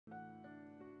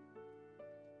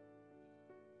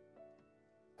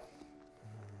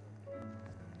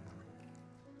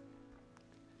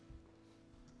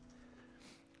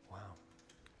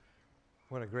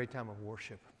What a great time of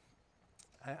worship.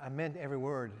 I meant every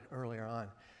word earlier on.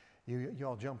 You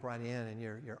all jump right in and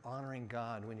you're honoring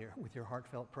God when you're with your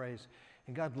heartfelt praise.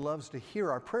 And God loves to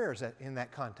hear our prayers in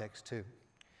that context too.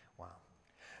 Wow.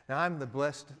 Now I'm the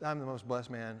most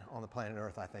blessed man on the planet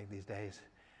Earth, I think, these days.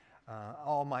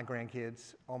 All my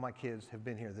grandkids, all my kids have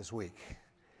been here this week.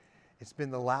 It's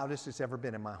been the loudest it's ever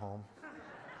been in my home.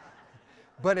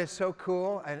 But it's so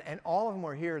cool, and all of them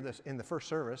were here in the first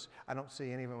service. I don't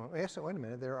see any of them. Yes, wait a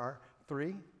minute, there are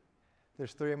three.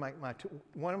 There's three of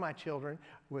one of my children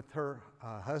with her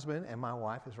husband, and my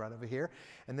wife is right over here.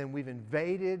 And then we've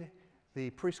invaded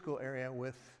the preschool area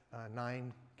with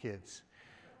 9 kids.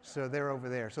 So they're over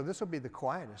there. So this will be the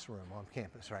quietest room on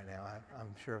campus right now.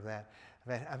 I'm sure of that.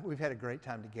 We've had a great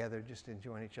time together, just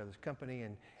enjoying each other's company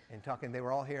and talking. They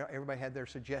were all here. Everybody had their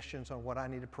suggestions on what I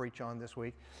need to preach on this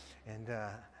week. And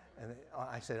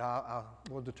I said,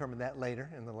 we'll determine that later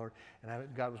in the Lord. And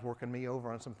God was working me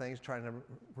over on some things, trying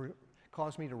to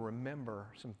cause me to remember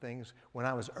some things when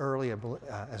I was early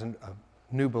as a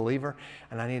new believer.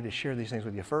 And I needed to share these things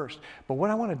with you first. But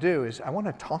what I want to do is I want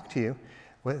to talk to you.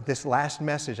 With this last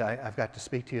message I've got to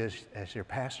speak to you as your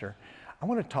pastor. I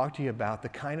want to talk to you about the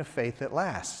kind of faith that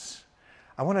lasts.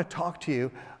 I want to talk to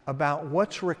you about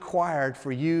what's required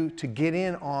for you to get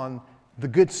in on the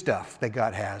good stuff that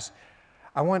God has.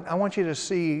 I want you to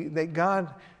see that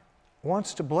God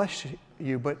wants to bless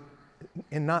you, but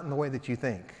not in the way that you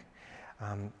think.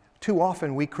 Too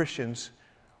often we Christians,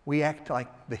 we act like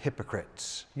the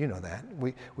hypocrites. You know that.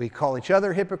 We call each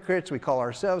other hypocrites. We call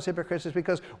ourselves hypocrites. It's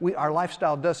because our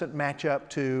lifestyle doesn't match up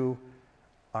to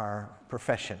our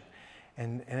profession.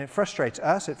 And it frustrates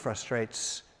us. It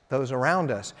frustrates those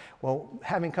around us. Well,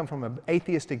 having come from an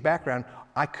atheistic background,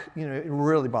 it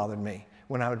really bothered me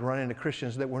when I would run into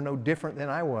Christians that were no different than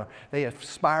I was. They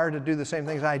aspired to do the same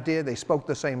things I did. They spoke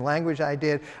the same language I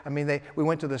did. I mean, we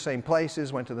went to the same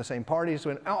places, went to the same parties.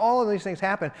 All of these things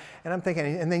happened. And I'm thinking,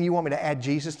 and then you want me to add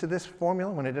Jesus to this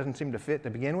formula when it doesn't seem to fit to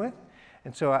begin with?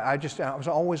 And so I was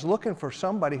always looking for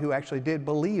somebody who actually did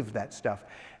believe that stuff.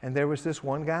 And there was this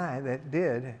one guy that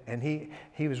did, and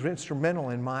he was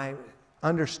instrumental in my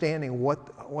understanding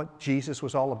what Jesus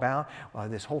was all about,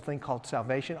 this whole thing called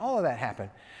salvation. All of that happened.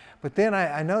 But then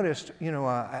I noticed,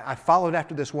 I followed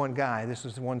after this one guy. This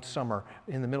was one summer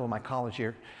in the middle of my college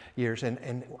years,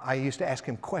 and I used to ask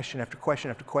him question after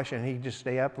question after question, and he'd just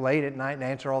stay up late at night and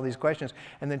answer all these questions.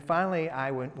 And then finally,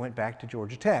 I went back to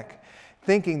Georgia Tech,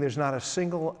 thinking there's not a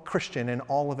single Christian in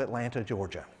all of Atlanta,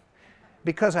 Georgia.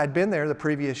 Because I'd been there the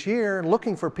previous year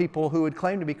looking for people who would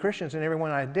claim to be Christians, and everyone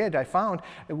I did, I found,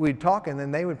 we'd talk, and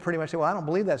then they would pretty much say, well, I don't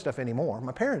believe that stuff anymore.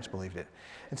 My parents believed it.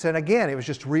 And so again, it was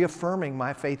just reaffirming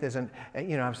my faith as I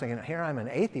was thinking, here I'm an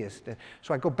atheist. And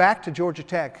so I go back to Georgia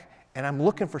Tech, and I'm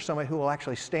looking for somebody who will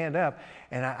actually stand up.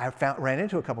 And I ran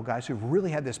into a couple guys who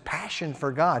really had this passion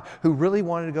for God, who really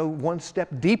wanted to go one step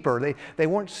deeper. They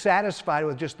weren't satisfied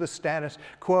with just the status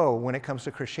quo when it comes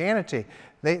to Christianity.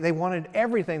 They wanted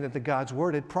everything that the God's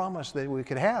Word had promised that we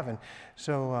could have. And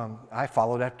so I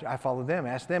followed them,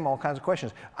 asked them all kinds of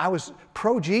questions. I was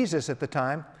pro-Jesus at the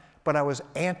time, but I was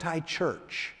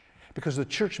anti-church, because the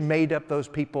church made up those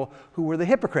people who were the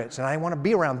hypocrites, and I didn't want to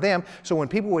be around them. So when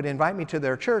people would invite me to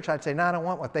their church, I'd say, no, I don't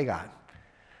want what they got.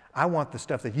 I want the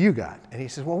stuff that you got. And he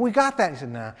says, well, we got that. He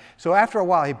said, nah. So after a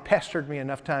while, he pestered me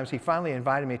enough times, he finally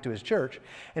invited me to his church,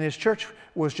 and his church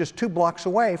was just 2 blocks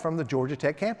away from the Georgia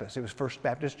Tech campus. It was First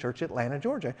Baptist Church, Atlanta,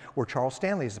 Georgia, where Charles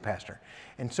Stanley is the pastor.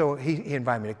 And so he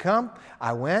invited me to come.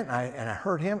 I went, and I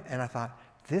heard him, and I thought,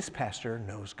 this pastor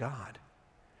knows God.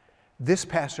 This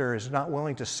pastor is not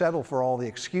willing to settle for all the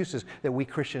excuses that we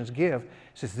Christians give. He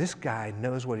says, this guy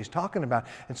knows what he's talking about.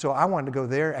 And so I wanted to go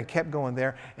there. I kept going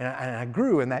there, and I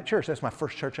grew in that church. That's my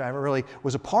first church I ever really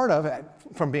was a part of,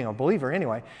 from being a believer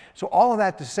anyway. So all of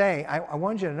that to say, I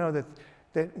wanted you to know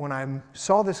that when I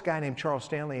saw this guy named Charles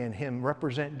Stanley and him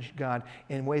represent God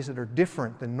in ways that are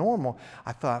different than normal,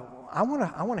 I thought, I want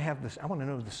to have this. I want to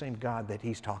know the same God that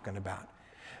he's talking about.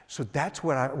 So that's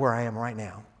where I am right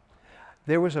now.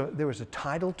 There was a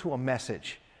title to a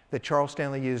message that Charles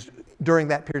Stanley used during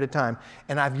that period of time,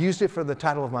 and I've used it for the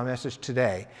title of my message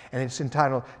today, and it's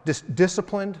entitled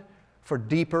Disciplined for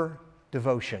Deeper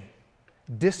Devotion.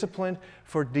 Disciplined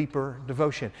for deeper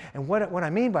devotion. And what I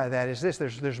mean by that is this: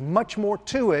 there's much more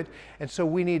to it, and so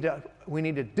we need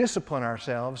to discipline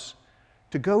ourselves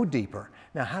to go deeper.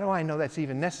 Now, how do I know that's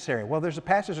even necessary? Well, there's a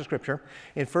passage of Scripture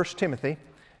in 1 Timothy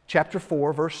chapter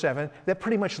 4, verse 7, that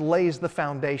pretty much lays the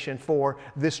foundation for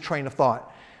this train of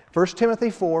thought. 1 Timothy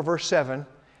 4, verse 7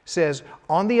 says,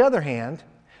 on the other hand,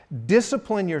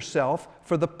 discipline yourself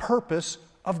for the purpose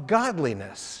of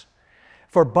godliness.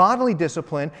 For bodily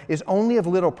discipline is only of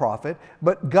little profit,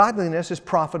 but godliness is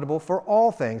profitable for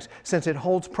all things, since it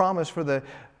holds promise for the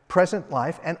present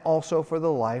life and also for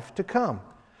the life to come.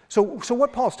 So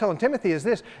what Paul's telling Timothy is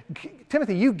this: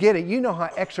 Timothy, you get it. You know how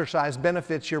exercise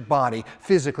benefits your body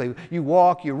physically. You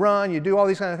walk, you run, you do all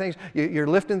these kind of things. You're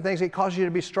lifting things. It causes you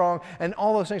to be strong, and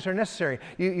all those things are necessary.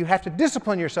 You have to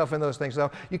discipline yourself in those things,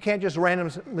 though. You can't just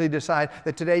randomly decide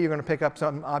that today you're going to pick up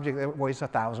some object that weighs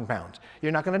 1,000 pounds.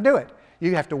 You're not going to do it.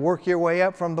 You have to work your way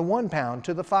up from the 1 pound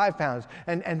to the 5 pounds,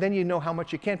 and then you know how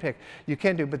much you can pick. You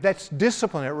can do, but that's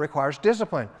discipline. It requires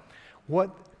discipline. What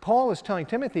Paul is telling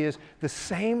Timothy is the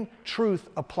same truth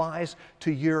applies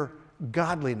to your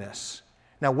godliness.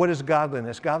 Now, what is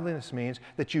godliness? Godliness means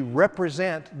that you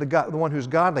represent the one who's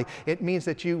godly. It means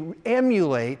that you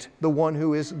emulate the one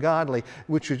who is godly,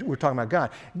 which we're talking about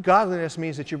God. Godliness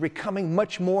means that you're becoming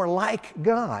much more like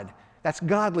God. That's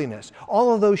godliness.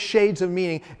 All of those shades of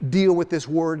meaning deal with this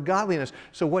word godliness.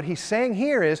 So what he's saying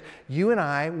here is, you and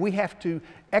I, we have to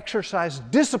exercise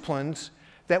disciplines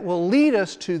that will lead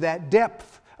us to that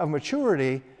depth of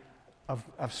maturity,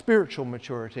 of spiritual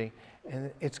maturity. And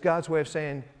it's God's way of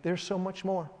saying, there's so much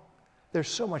more. There's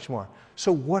so much more.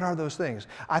 So what are those things?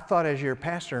 I thought, as your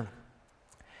pastor,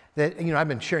 that, I've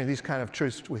been sharing these kind of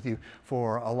truths with you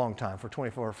for a long time, for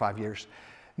 24 or 5 years.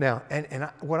 Now,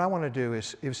 what I want to do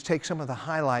is take some of the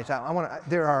highlights.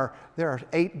 There are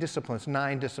 9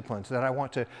 disciplines that I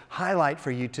want to highlight for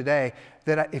you today,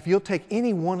 that if you'll take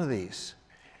any one of these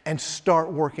and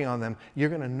start working on them, you're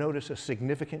going to notice a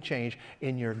significant change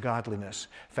in your godliness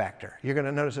factor. You're going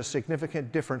to notice a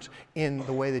significant difference in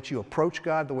the way that you approach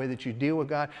God, the way that you deal with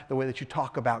God, the way that you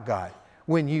talk about God,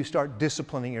 when you start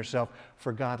disciplining yourself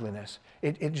for godliness.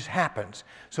 It just happens.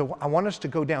 So I want us to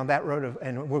go down that road,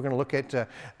 and we're going to look at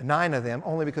 9 of them,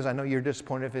 only because I know you're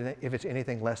disappointed if it's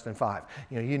anything less than 5.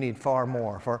 You need far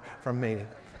more from me.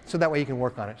 So that way you can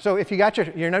work on it. So if you got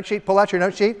your note sheet, pull out your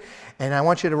note sheet, and I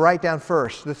want you to write down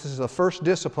first. This is the first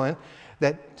discipline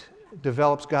that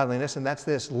develops godliness, and that's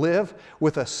this: live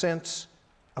with a sense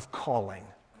of calling.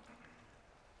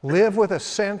 Live with a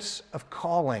sense of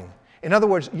calling. In other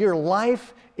words, your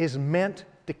life is meant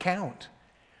to count.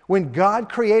 When God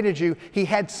created you, He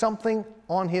had something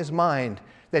on His mind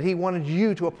that He wanted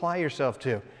you to apply yourself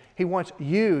to. He wants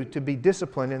you to be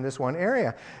disciplined in this one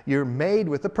area. You're made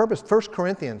with a purpose. 1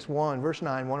 Corinthians 1, verse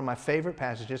 9, one of my favorite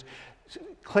passages,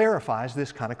 clarifies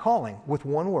this kind of calling with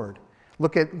one word.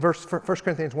 Look at 1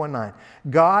 Corinthians 1, 9.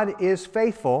 God is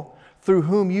faithful, through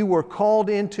whom you were called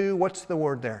into, what's the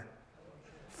word there?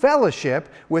 Fellowship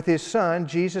with His Son,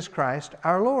 Jesus Christ,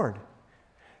 our Lord.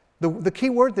 The key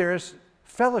word there is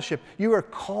fellowship. You are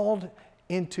called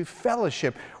into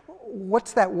fellowship.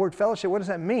 What's that word fellowship? What does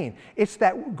that mean? It's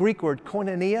that Greek word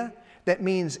koinonia that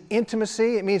means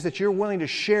intimacy. It means that you're willing to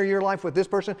share your life with this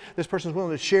person. This person's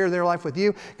willing to share their life with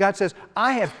you. God says,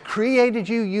 I have created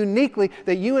you uniquely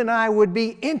that you and I would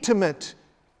be intimately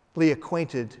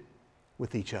acquainted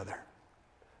with each other.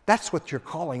 That's what your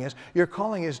calling is. Your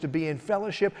calling is to be in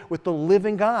fellowship with the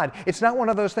living God. It's not one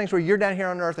of those things where you're down here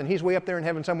on earth and He's way up there in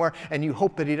heaven somewhere and you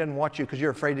hope that He doesn't watch you because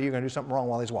you're afraid that you're going to do something wrong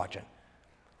while He's watching.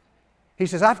 He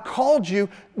says, I've called you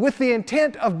with the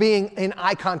intent of being in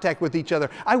eye contact with each other.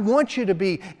 I want you to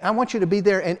be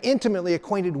there and intimately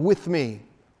acquainted with me.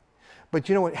 But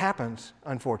you know what happens,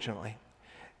 unfortunately?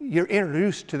 You're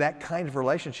introduced to that kind of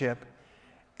relationship,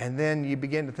 and then you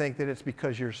begin to think that it's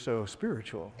because you're so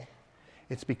spiritual.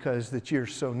 It's because that you're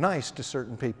so nice to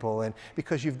certain people, and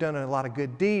because you've done a lot of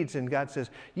good deeds, and God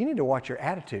says, you need to watch your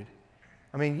attitude.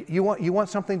 I mean, you want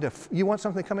something to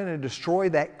come in and destroy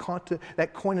that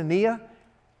koinonia?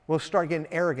 Well, start getting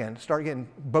arrogant, start getting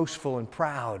boastful and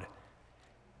proud.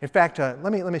 In fact,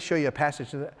 let me show you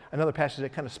another passage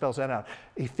that kind of spells that out.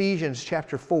 Ephesians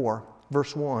chapter 4,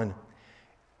 verse 1.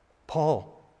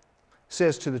 Paul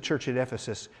says to the church at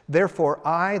Ephesus, therefore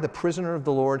I, the prisoner of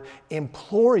the Lord,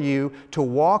 implore you to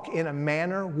walk in a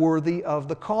manner worthy of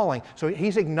the calling. So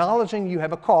he's acknowledging you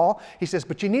have a call. He says,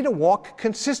 but you need to walk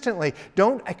consistently.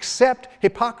 Don't accept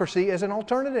hypocrisy as an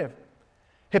alternative.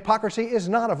 Hypocrisy is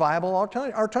not a viable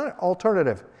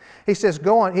alternative. He says,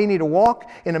 go on, you need to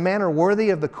walk in a manner worthy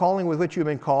of the calling with which you've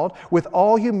been called, with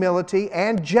all humility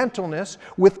and gentleness,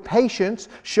 with patience,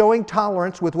 showing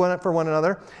tolerance for one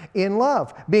another in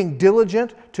love, being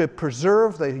diligent to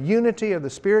preserve the unity of the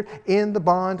Spirit in the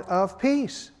bond of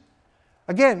peace.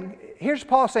 Again, here's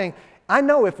Paul saying, I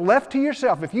know if left to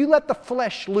yourself, if you let the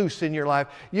flesh loose in your life,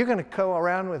 you're going to go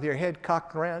around with your head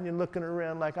cocked around and looking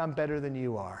around like I'm better than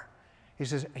you are. He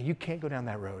says, you can't go down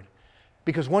that road.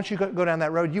 Because once you go down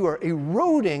that road, you are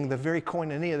eroding the very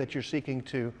koinonia that you're seeking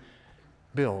to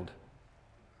build.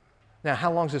 Now,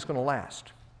 how long is this going to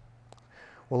last?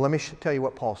 Well, let me tell you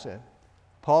what Paul said.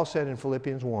 Paul said in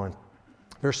Philippians 1,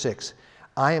 verse 6,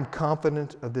 I am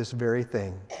confident of this very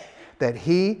thing, that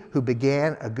he who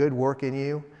began a good work in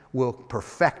you will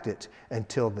perfect it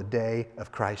until the day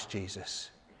of Christ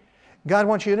Jesus. God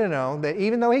wants you to know that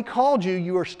even though he called you,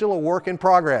 you are still a work in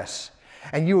progress.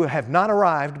 And you have not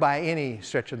arrived by any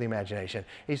stretch of the imagination.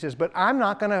 He says, but I'm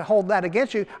not going to hold that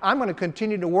against you. I'm going to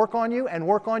continue to work on you and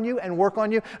work on you and work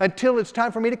on you until it's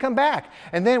time for me to come back.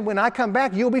 And then when I come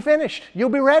back, you'll be finished. You'll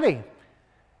be ready.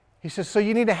 He says, so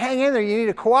you need to hang in there. You need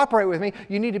to cooperate with me.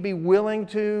 You need to be willing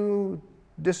to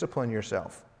discipline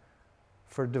yourself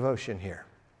for devotion here.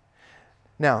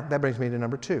 Now, that brings me to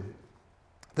number 2.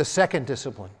 The second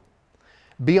discipline.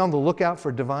 Be on the lookout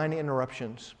for divine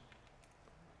interruptions.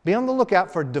 Be on the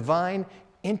lookout for divine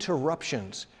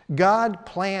interruptions. God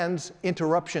plans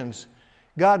interruptions.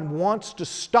 God wants to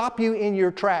stop you in your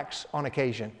tracks on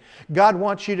occasion. God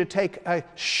wants you to take a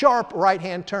sharp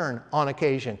right-hand turn on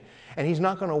occasion. And he's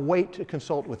not going to wait to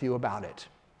consult with you about it.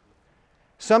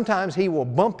 Sometimes he will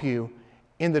bump you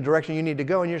in the direction you need to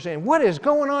go, and you're saying, what is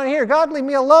going on here? God, leave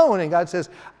me alone. And God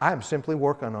says, I'm simply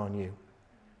working on you.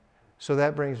 So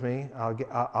that brings me,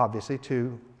 obviously,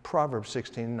 to Proverbs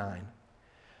 16:9.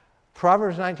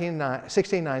 Proverbs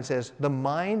 16:9 says, the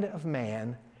mind of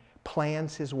man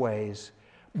plans his ways,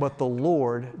 but the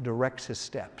Lord directs his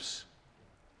steps.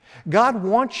 God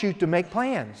wants you to make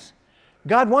plans.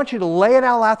 God wants you to lay it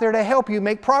all out there to help you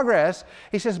make progress.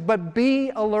 He says, but be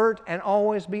alert and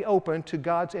always be open to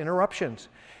God's interruptions.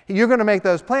 You're going to make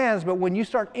those plans, but when you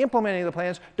start implementing the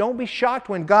plans, don't be shocked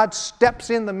when God steps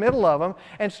in the middle of them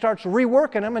and starts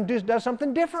reworking them and does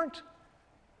something different.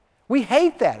 We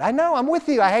hate that. I know, I'm with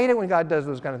you. I hate it when God does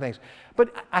those kind of things.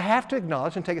 But I have to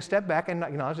acknowledge and take a step back and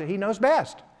acknowledge that he knows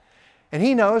best. And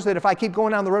he knows that if I keep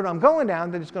going down the road I'm going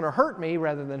down, that it's going to hurt me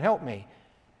rather than help me.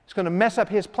 It's going to mess up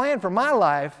his plan for my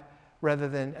life rather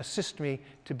than assist me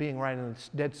to being right in the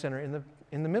dead center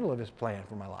in the middle of his plan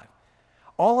for my life.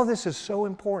 All of this is so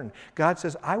important. God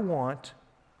says, I want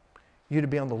you to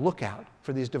be on the lookout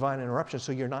for these divine interruptions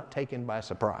so you're not taken by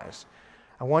surprise.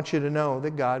 I want you to know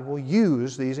that God will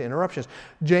use these interruptions.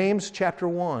 James chapter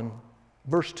 1,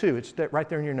 verse 2, it's right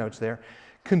there in your notes there.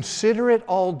 Consider it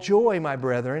all joy, my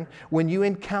brethren, when you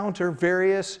encounter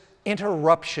various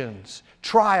interruptions,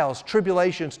 trials,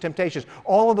 tribulations, temptations.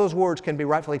 All of those words can be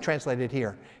rightfully translated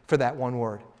here for that one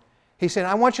word. He said,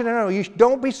 I want you to know, you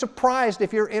don't be surprised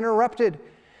if you're interrupted,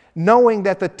 knowing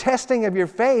that the testing of your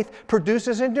faith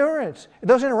produces endurance.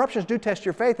 Those interruptions do test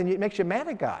your faith, and it makes you mad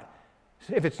at God.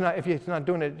 If it's not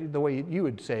doing it the way you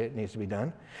would say it needs to be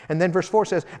done. And then verse 4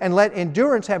 says, and let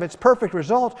endurance have its perfect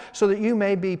result so that you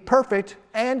may be perfect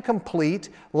and complete,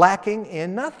 lacking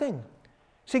in nothing.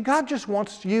 See, God just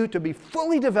wants you to be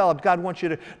fully developed. God wants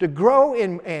you to grow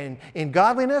in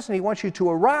godliness, and he wants you to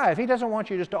arrive. He doesn't want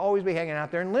you just to always be hanging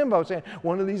out there in limbo saying,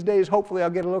 one of these days, hopefully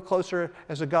I'll get a little closer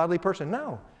as a godly person.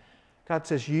 No. God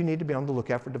says you need to be on the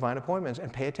lookout for divine appointments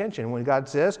and pay attention. When God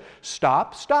says,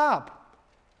 stop, stop.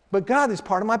 But God, it's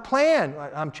part of my plan.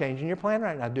 I'm changing your plan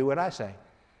right now. Do what I say.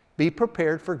 Be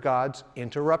prepared for God's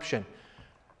interruption.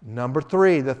 Number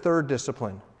 3, the third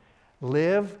discipline.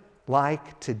 Live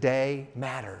like today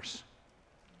matters.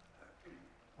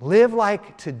 Live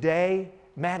like today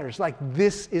matters. Like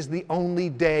this is the only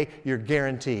day you're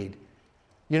guaranteed.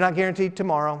 You're not guaranteed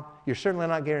tomorrow. You're certainly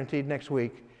not guaranteed next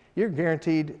week. You're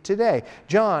guaranteed today.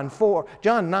 John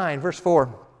 9, verse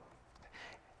 4.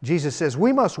 Jesus says,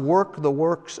 we must work the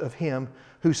works of him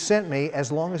who sent me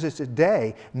as long as it's a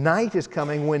day. Night is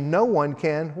coming when no one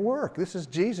can work. This is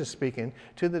Jesus speaking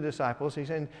to the disciples. He's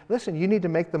saying, listen, you need to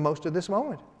make the most of this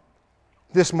moment.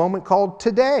 This moment called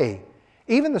today.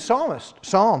 Even the psalmist,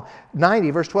 Psalm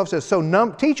 90, verse 12 says, so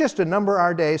teach us to number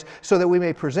our days so that we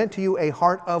may present to you a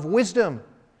heart of wisdom.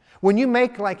 When you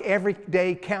make like every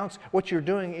day counts, what you're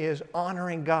doing is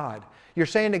honoring God. You're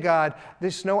saying to God,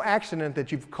 this is no accident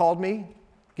that you've called me,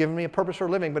 given me a purpose for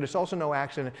living, but it's also no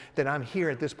accident that I'm here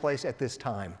at this place at this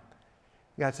time.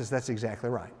 God says, that's exactly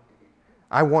right.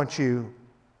 I want you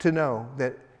to know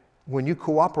that when you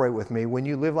cooperate with me, when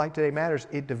you live like today matters,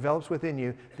 it develops within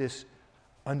you this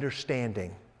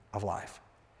understanding of life.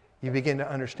 You begin to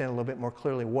understand a little bit more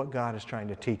clearly what God is trying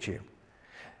to teach you.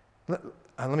 Let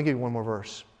me give you one more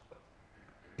verse.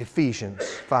 Ephesians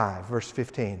 5, verse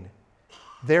 15.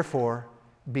 Therefore,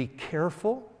 be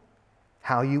careful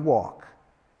how you walk,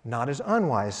 not as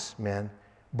unwise men,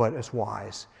 but as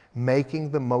wise,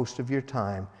 making the most of your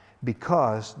time,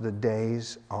 because the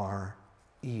days are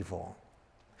evil.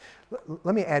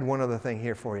 Let me add one other thing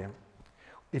here for you.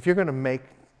 If you're going to make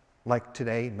like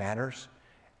today matters,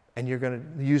 and you're going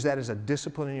to use that as a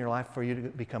discipline in your life for you to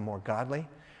become more godly,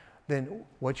 then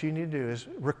what you need to do is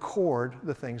record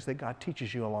the things that God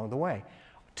teaches you along the way.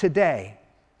 Today,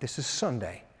 this is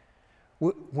Sunday.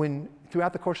 When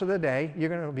throughout the course of the day, you're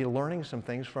going to be learning some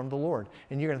things from the Lord.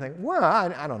 And you're going to think, well,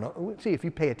 I don't know. See, if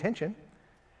you pay attention.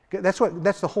 That's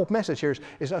the whole message here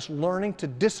is us learning to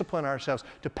discipline ourselves,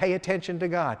 to pay attention to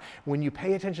God. When you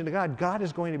pay attention to God, God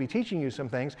is going to be teaching you some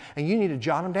things, and you need to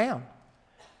jot them down.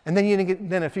 And then,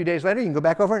 then a few days later, you can go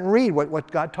back over and read what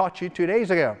God taught you 2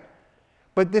 days ago.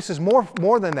 But this is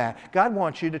more than that. God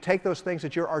wants you to take those things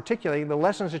that you're articulating, the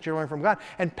lessons that you're learning from God,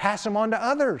 and pass them on to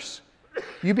others.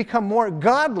 You become more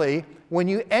godly when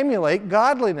you emulate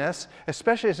godliness,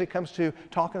 especially as it comes to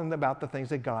talking about the things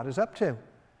that God is up to.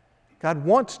 God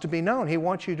wants to be known. He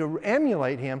wants you to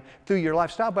emulate Him through your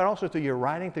lifestyle, but also through your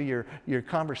writing, through your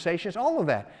conversations, all of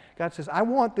that. God says, I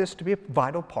want this to be a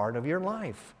vital part of your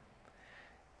life.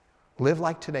 Live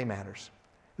like today matters.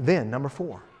 Then, number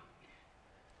 4,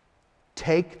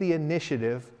 take the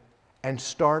initiative and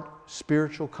start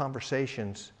spiritual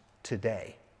conversations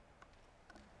today.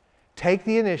 Take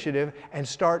the initiative and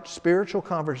start spiritual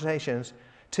conversations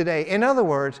today. In other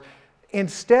words,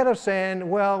 instead of saying,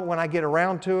 well, when I get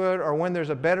around to it, or when there's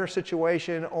a better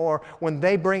situation, or when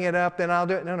they bring it up, then I'll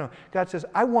do it. No. God says,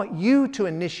 I want you to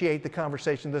initiate the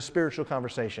conversation, the spiritual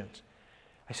conversations.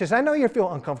 He says, I know you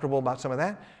feel uncomfortable about some of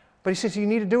that, but He says you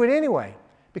need to do it anyway,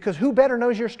 because who better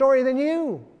knows your story than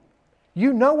you?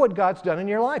 You know what God's done in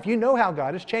your life. You know how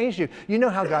God has changed you. You know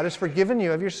how God has forgiven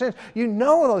you of your sins. You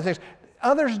know those things.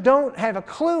 Others don't have a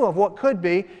clue of what could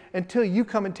be until you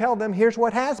come and tell them, here's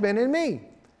what has been in me.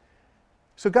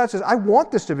 So God says, I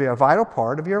want this to be a vital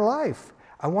part of your life.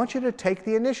 I want you to take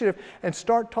the initiative and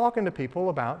start talking to people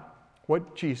about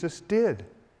what Jesus did.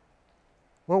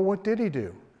 Well, what did He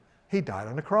do? He died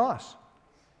on the cross.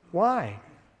 Why?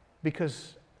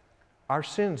 Because our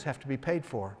sins have to be paid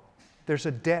for. There's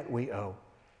a debt we owe.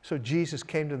 So Jesus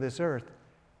came to this earth,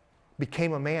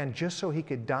 became a man just so He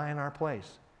could die in our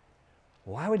place.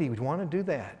 Why would He want to do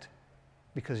that?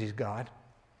 Because He's God.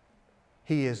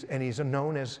 He is, and He's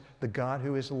known as the God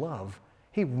who is love.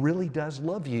 He really does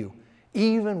love you,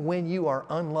 even when you are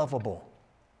unlovable.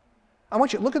 I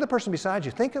want you to look at the person beside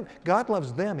you. Think of God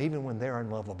loves them even when they're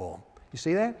unlovable. You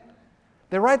see that?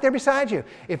 They're right there beside you.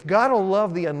 If God will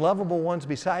love the unlovable ones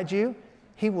beside you,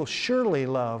 He will surely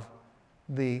love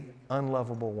the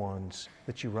unlovable ones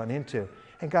that you run into.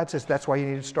 And God says that's why you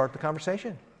need to start the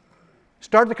conversation.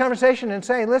 Start the conversation and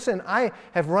say, listen, I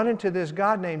have run into this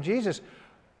God named Jesus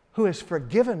who has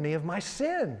forgiven me of my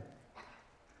sin.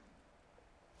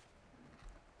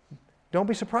 Don't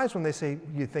be surprised when they say,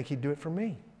 you think He'd do it for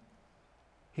me.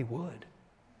 He would.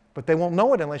 But they won't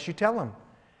know it unless you tell them.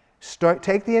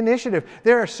 Take the initiative.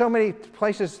 There are so many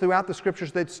places throughout the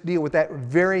Scriptures that deal with that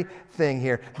very thing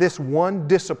here. This one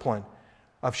discipline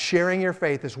of sharing your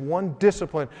faith, this one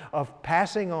discipline of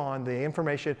passing on the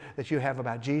information that you have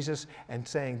about Jesus and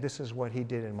saying, this is what He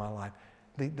did in my life.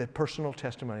 The personal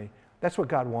testimony. That's what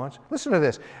God wants. Listen to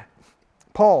this.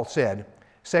 Paul said,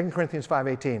 2 Corinthians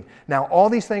 5:18, now all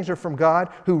these things are from God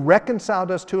who reconciled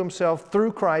us to Himself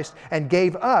through Christ and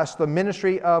gave us the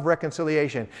ministry of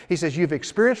reconciliation. He says, you've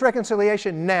experienced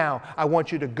reconciliation, now I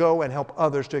want you to go and help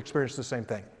others to experience the same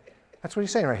thing. That's what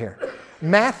he's saying right here.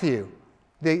 Matthew,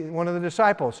 one of the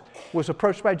disciples, was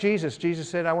approached by Jesus. Jesus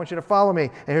said, I want you to follow me.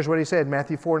 And here's what He said,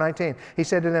 Matthew 4:19. He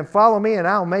said to them, follow me and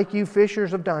I'll make you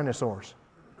fishers of dinosaurs.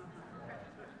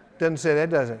 Doesn't say that,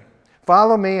 does it?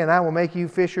 Follow me and I will make you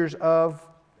fishers of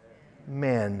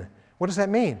men. What does that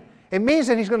mean? It means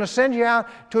that He's going to send you out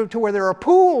to where there are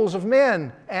pools of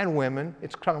men and women.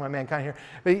 It's talking about mankind here.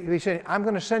 But He said, I'm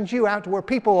going to send you out to where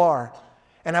people are.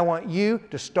 And I want you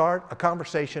to start a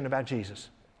conversation about Jesus.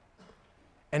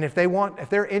 And if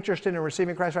they're interested in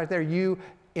receiving Christ right there, you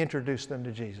introduce them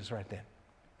to Jesus right then.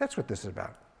 That's what this is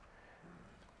about.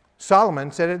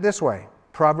 Solomon said it this way.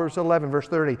 Proverbs 11, verse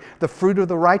 30. The fruit of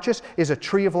the righteous is a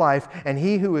tree of life, and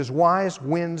he who is wise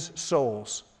wins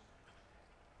souls.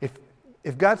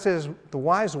 If God says the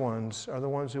wise ones are the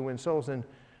ones who win souls, then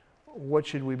what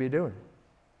should we be doing?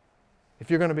 If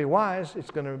you're going to be wise,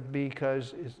 it's going to be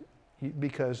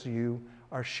because you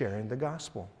are sharing the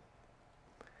gospel.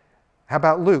 How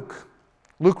about Luke?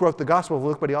 Luke wrote the Gospel of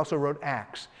Luke, but he also wrote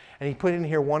Acts. And he put in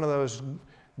here one of those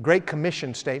Great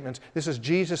Commission statements. This is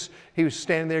Jesus. He was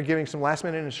standing there giving some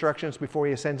last-minute instructions before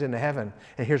He ascends into heaven.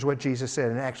 And here's what Jesus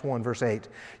said in Acts 1, verse 8.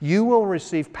 You will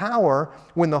receive power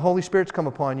when the Holy Spirit's come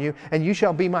upon you, and you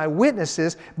shall be my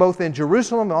witnesses both in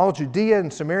Jerusalem, all Judea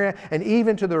and Samaria, and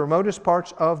even to the remotest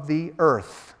parts of the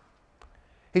earth.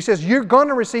 He says you're going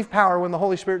to receive power when the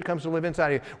Holy Spirit comes to live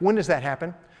inside of you. When does that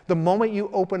happen? the moment you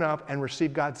open up and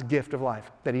receive God's gift of life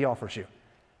that He offers you.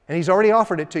 And He's already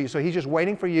offered it to you, so He's just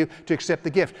waiting for you to accept the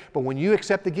gift. But when you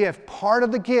accept the gift, part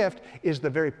of the gift is the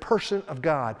very person of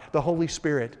God, the Holy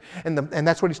Spirit. And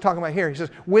that's what He's talking about here. He says,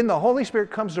 when the Holy Spirit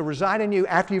comes to reside in you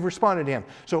after you've responded to Him.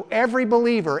 So every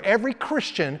believer, every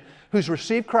Christian who's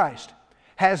received Christ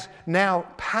has now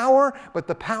power, but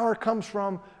the power comes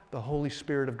from the Holy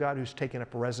Spirit of God who's taken up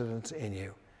residence in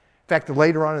you. In fact,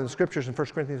 later on in the Scriptures in 1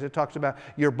 Corinthians, it talks about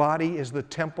your body is the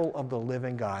temple of the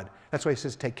living God. That's why He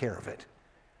says take care of it.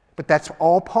 But that's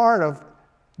all part of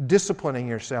disciplining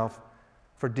yourself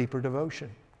for deeper devotion.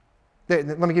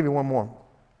 Let me give you one more.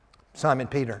 Simon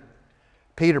Peter.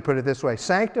 Peter put it this way,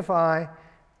 sanctify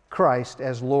Christ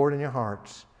as Lord in your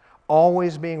hearts,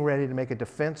 always being ready to make a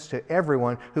defense to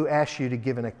everyone who asks you to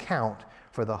give an account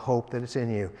for the hope that is in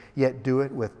you, yet do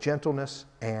it with gentleness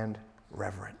and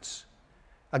reverence.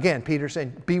 Again, Peter's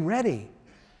saying, be ready.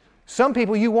 Some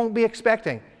people you won't be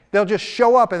expecting. They'll just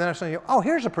show up and then they'll say, oh,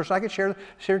 here's a person I could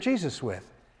share Jesus with.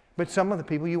 But some of the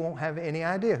people you won't have any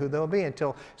idea who they'll be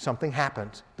until something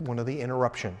happens, one of the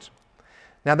interruptions.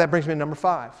 Now that brings me to number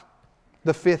 5.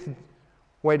 The 5th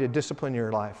way to discipline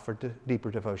your life for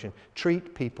deeper devotion.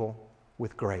 Treat people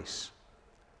with grace.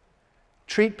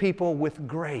 Treat people with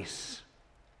grace.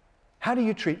 How do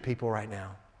you treat people right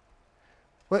now?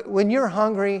 When you're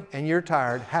hungry and you're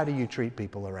tired, how do you treat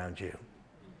people around you?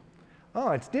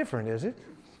 Oh, it's different, is it?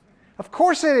 Of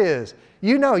course it is.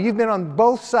 You know, you've been on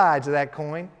both sides of that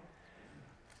coin.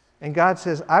 And God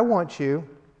says, I want you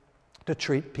to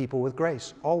treat people with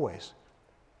grace, always.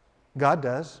 God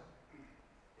does.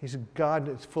 He's a God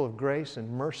that's full of grace and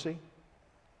mercy,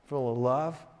 full of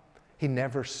love. He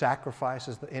never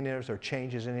sacrifices any of those or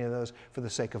changes any of those for the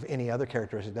sake of any other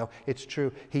characteristic. No, it's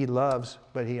true. He loves,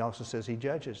 but He also says He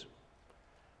judges.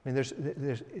 I mean,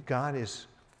 God is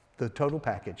the total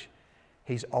package.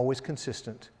 He's always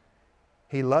consistent.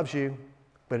 He loves you,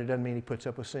 but it doesn't mean He puts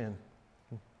up with sin.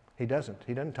 He doesn't.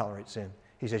 He doesn't tolerate sin.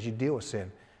 He says you deal with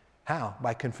sin. How?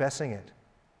 By confessing it.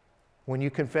 When you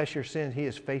confess your sin, He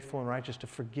is faithful and righteous to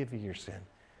forgive you your sin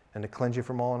and to cleanse you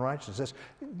from all unrighteousness.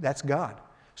 That's God.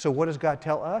 So what does God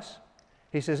tell us?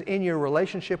 He says, in your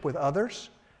relationship with others,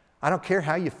 I don't care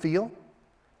how you feel.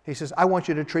 He says, I want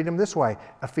you to treat them this way.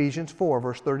 Ephesians 4,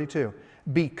 verse 32.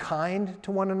 Be kind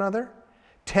to one another,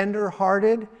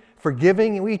 tender-hearted,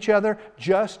 forgiving each other,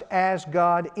 just as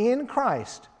God in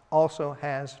Christ also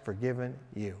has forgiven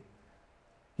you.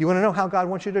 You want to know how God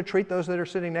wants you to treat those that are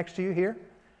sitting next to you here?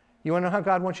 You want to know how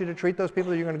God wants you to treat those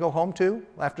people that you're going to go home to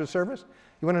after the service?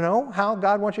 You want to know how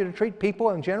God wants you to treat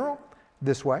people in general?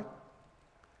 This way.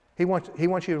 He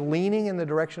wants you leaning in the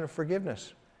direction of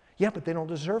forgiveness. Yeah, but they don't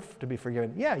deserve to be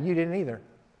forgiven. Yeah, you didn't either.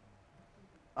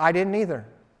 I didn't either.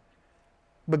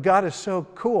 But God is so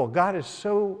cool. God is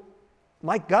so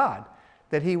like God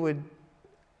that He would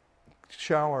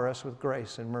shower us with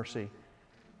grace and mercy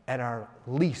at our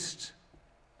least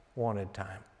wanted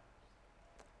time.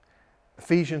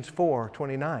 Ephesians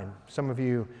 4:29. Some of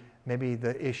you, maybe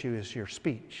the issue is your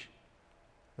speech,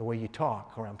 the way you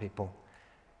talk around people.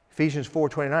 Ephesians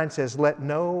 4:29 says, let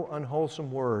no unwholesome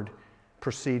word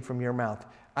proceed from your mouth.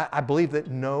 I believe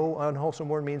that no unwholesome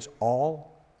word means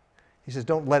all. He says,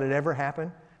 don't let it ever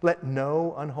happen. Let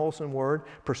no unwholesome word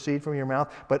proceed from your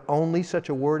mouth, but only such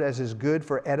a word as is good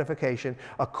for edification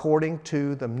according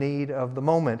to the need of the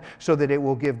moment, so that it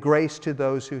will give grace to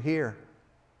those who hear.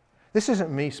 This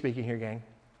isn't me speaking here, gang.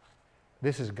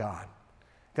 This is God.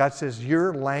 God says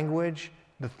your language,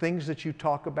 the things that you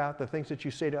talk about, the things that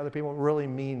you say to other people really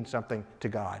mean something to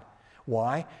God.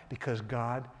 Why? Because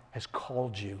God has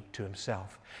called you to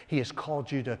Himself. He has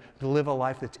called you to live a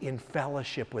life that's in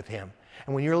fellowship with Him.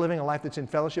 And when you're living a life that's in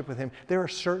fellowship with Him, there are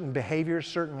certain behaviors,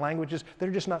 certain languages that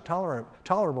are just not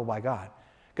tolerable by God.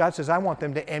 God says, I want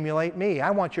them to emulate me.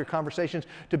 I want your conversations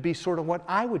to be sort of what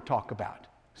I would talk about,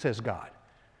 says God.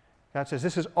 God says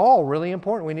this is all really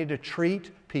important. We need to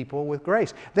treat people with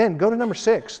grace. Then go to number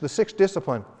 6, the 6th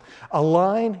discipline.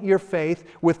 Align your faith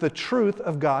with the truth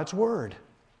of God's Word.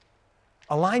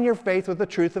 Align your faith with the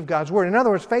truth of God's Word. In other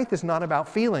words, faith is not about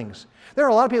feelings. There are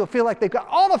a lot of people who feel like they've got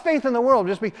all the faith in the world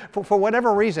just for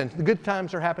whatever reason. The good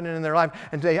times are happening in their life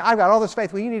and say, I've got all this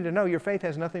faith. Well, you need to know your faith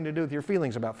has nothing to do with your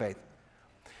feelings about faith.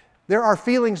 There are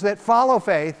feelings that follow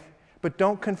faith, but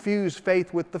don't confuse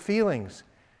faith with the feelings.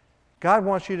 God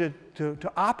wants you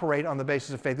to operate on the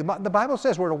basis of faith. The Bible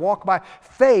says we're to walk by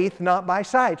faith, not by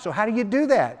sight. So how do you do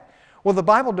that? Well, the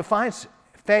Bible defines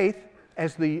faith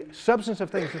as the substance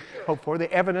of things hoped for,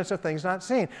 the evidence of things not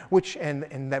seen. Which,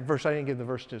 and that verse, I didn't give the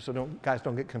verse to, so guys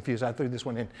don't get confused. I threw this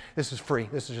one in. This is free.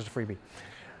 This is just a freebie.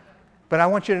 But I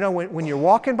want you to know when you're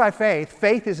walking by faith,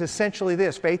 faith is essentially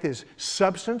this. Faith is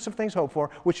substance of things hoped for,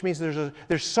 which means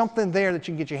there's something there that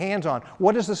you can get your hands on.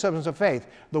 What is the substance of faith?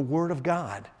 The Word of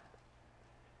God.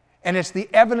 And it's the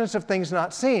evidence of things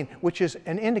not seen, which is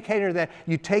an indicator that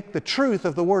you take the truth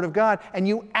of the Word of God and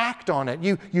you act on it.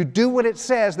 You do what it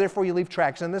says, therefore you leave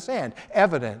tracks in the sand.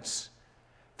 Evidence.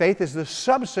 Faith is the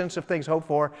substance of things hoped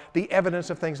for, the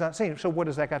evidence of things not seen. So what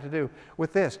does that got to do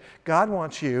with this? God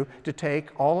wants you to take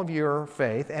all of your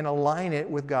faith and align it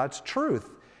with God's truth.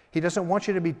 He doesn't want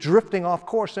you to be drifting off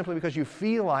course simply because you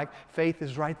feel like faith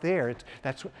is right there.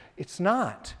 It's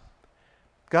not.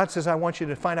 God says, I want you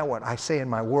to find out what I say in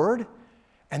my Word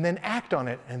and then act on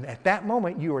it. And at that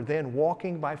moment, you are then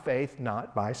walking by faith,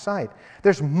 not by sight.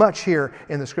 There's much here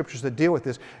in the Scriptures that deal with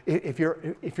this. If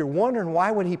you're wondering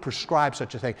why would He prescribe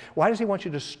such a thing, why does He want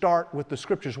you to start with the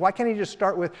Scriptures? Why can't He just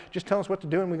start with, just tell us what to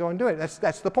do and we go and do it?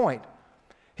 That's the point.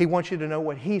 He wants you to know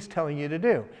what He's telling you to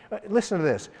do. Listen to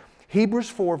this. Hebrews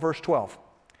 4, verse 12.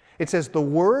 It says, the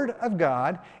Word of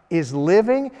God is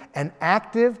living and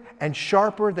active and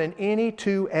sharper than any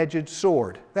two-edged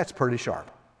sword. That's pretty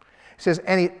sharp. It says,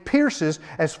 and it pierces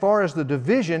as far as the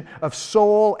division of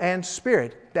soul and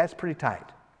spirit. That's pretty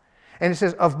tight. And it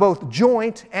says, of both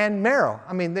joint and marrow.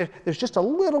 I mean, there's just a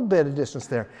little bit of distance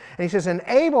there. And he says, and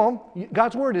able,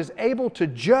 God's Word is able to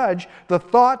judge the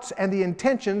thoughts and the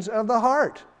intentions of the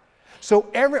heart.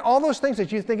 So all those things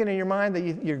that you're thinking in your mind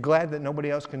that you're glad that nobody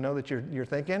else can know that you're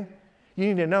thinking, you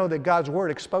need to know that God's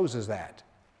Word exposes that.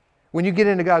 When you get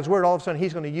into God's Word, all of a sudden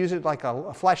He's going to use it like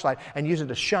a flashlight and use it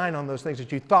to shine on those things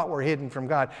that you thought were hidden from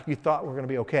God, you thought were going to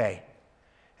be okay.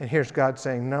 And here's God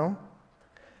saying, no,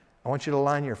 I want you to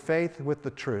align your faith with the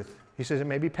truth. He says it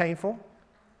may be painful,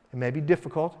 it may be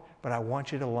difficult, but I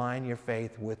want you to align your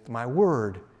faith with my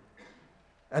Word.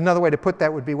 Another way to put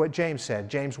that would be what James said.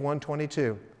 James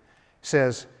 1:22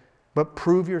 says, but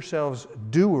prove yourselves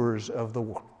doers of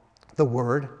the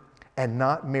Word and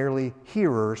not merely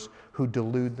hearers who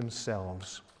delude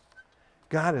themselves.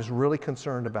 God is really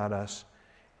concerned about us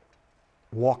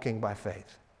walking by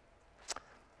faith.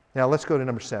 Now let's go to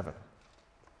number 7.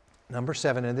 Number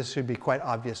 7, and this should be quite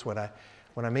obvious what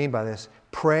I mean by this.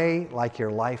 Pray like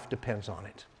your life depends on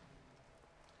it.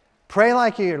 Pray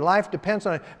like your life depends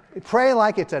on it. Pray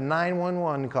like it's a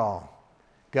 911 call.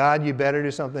 God, you better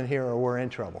do something here or we're in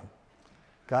trouble.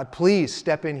 God, please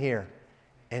step in here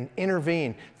and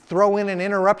intervene. Throw in an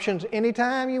interruptions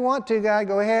anytime you want to, God.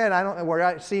 Go ahead. Where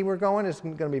I see we're going is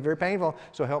going to be very painful,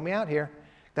 so help me out here.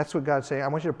 That's what God's saying. I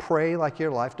want you to pray like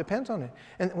your life depends on it.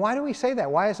 And why do we say that?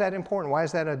 Why is that important? Why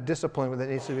is that a discipline that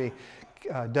needs to be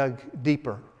dug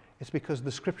deeper? It's because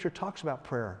the Scripture talks about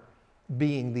prayer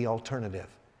being the alternative.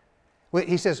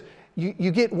 He says,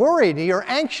 you get worried, you're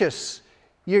anxious,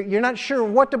 you're not sure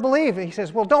what to believe. And he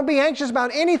says, well, don't be anxious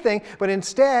about anything, but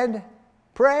instead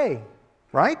pray,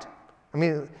 right? I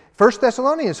mean, 1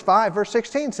 Thessalonians 5, verse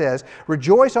 16 says,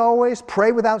 rejoice always,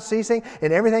 pray without ceasing,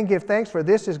 in everything give thanks, for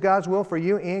this is God's will for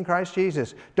you in Christ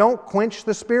Jesus. Don't quench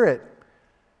the Spirit.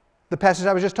 The passage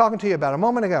I was just talking to you about a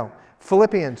moment ago,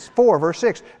 Philippians 4, verse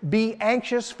 6, be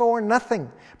anxious for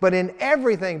nothing, but in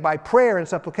everything by prayer and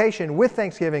supplication with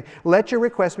thanksgiving, let your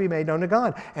requests be made known to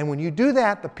God. And when you do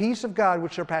that, the peace of God,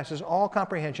 which surpasses all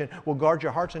comprehension, will guard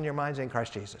your hearts and your minds in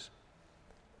Christ Jesus.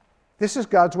 This is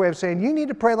God's way of saying you need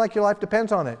to pray like your life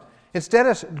depends on it. Instead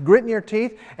of gritting your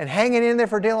teeth and hanging in there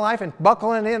for dear life and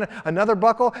buckling in another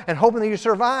buckle and hoping that you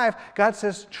survive, God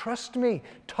says, trust me,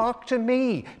 talk to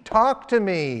me, talk to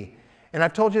me. And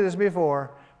I've told you this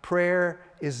before, prayer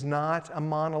is not a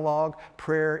monologue.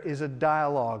 Prayer is a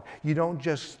dialogue. You don't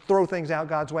just throw things out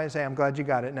God's way and say, I'm glad you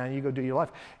got it, now you go do your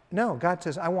life. No, God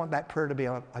says, I want that prayer to be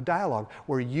a dialogue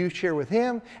where you share with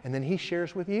Him and then He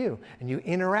shares with you. And you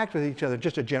interact with each other,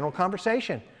 just a general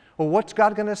conversation. Well, what's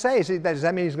God going to say? Does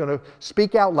that mean He's going to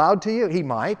speak out loud to you? He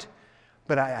might,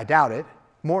 but I doubt it.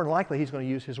 More than likely, He's going to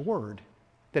use His Word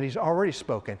that He's already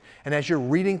spoken. And as you're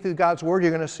reading through God's Word,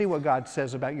 you're going to see what God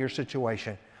says about your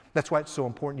situation. That's why it's so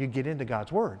important you get into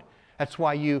God's Word. That's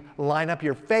why you line up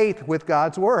your faith with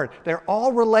God's Word. They're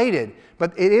all related,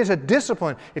 but it is a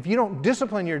discipline. If you don't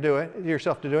discipline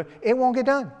yourself to do it, it won't get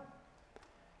done.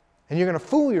 And you're going to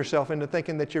fool yourself into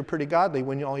thinking that you're pretty godly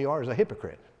when all you are is a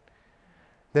hypocrite.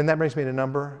 Then that brings me to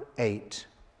number 8.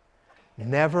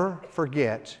 Never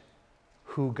forget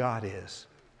who God is.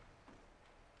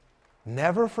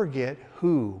 Never forget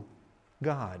who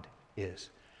God is.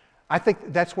 I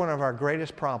think that's one of our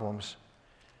greatest problems,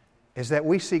 is that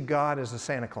we see God as a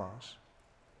Santa Claus.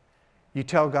 You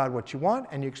tell God what you want,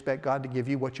 and you expect God to give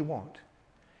you what you want.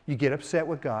 You get upset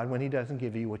with God when He doesn't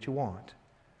give you what you want.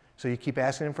 So you keep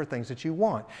asking him for things that you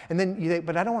want. And then you think,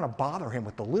 but I don't want to bother him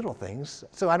with the little things,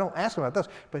 so I don't ask him about those.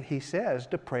 But he says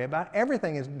to pray about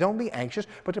everything. Is don't be anxious,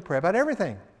 but to pray about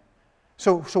everything.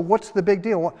 So what's the big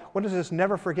deal? What does this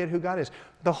never forget who God is?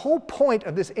 The whole point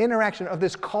of this interaction, of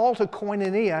this call to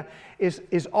koinonia,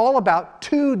 is all about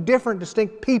two different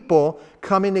distinct people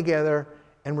coming together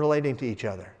and relating to each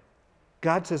other.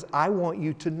 God says, I want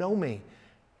you to know me.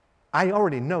 I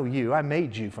already know you. I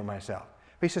made you for myself.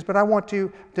 But he says, but I want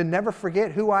you to never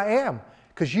forget who I am,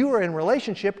 because you are in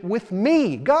relationship with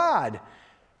me, God.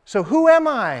 So who am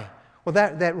I? Well,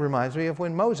 that reminds me of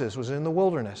when Moses was in the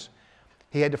wilderness.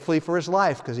 He had to flee for his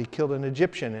life because he killed an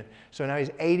Egyptian. And so now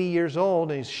he's 80 years old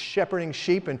and he's shepherding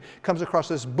sheep and comes across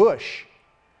this bush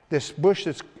that's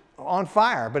on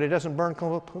fire, but it doesn't burn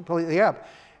completely up.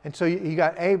 And so you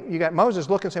got Moses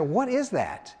looking and saying, what is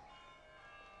that?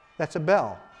 That's a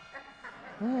bell.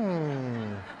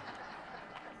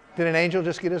 Did an angel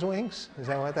just get his wings? Is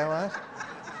that what that was?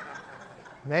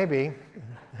 Maybe.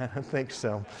 I don't think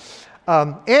so.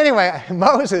 Anyway,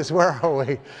 Moses, where are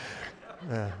we?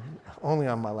 Only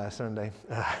on my last Sunday.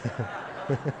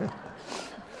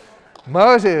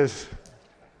 Moses,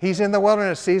 he's in the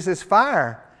wilderness, sees this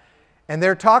fire, and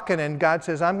they're talking, and God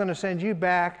says, I'm going to send you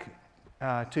back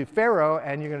to Pharaoh,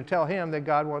 and you're going to tell him that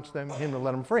God wants him to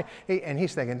let him free. And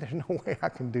he's thinking, there's no way I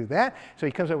can do that. So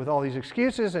he comes up with all these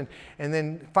excuses, and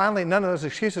then finally none of those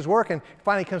excuses work, and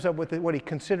finally comes up with what he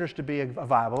considers to be a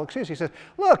viable excuse. He says,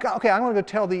 look, okay, I'm going to go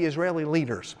tell the Israeli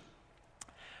leaders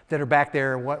that are back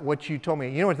there what you told me.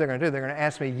 You know what they're going to do? They're going to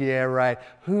ask me, yeah, right,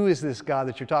 who is this God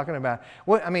that you're talking about?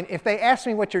 If they ask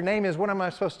me what your name is, what am I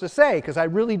supposed to say? Because I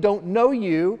really don't know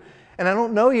you, and I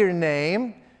don't know your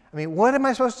name. What am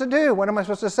I supposed to do? What am I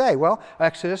supposed to say? Well,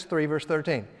 Exodus 3, verse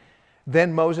 13.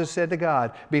 Then Moses said to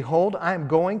God, behold, I am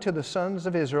going to the sons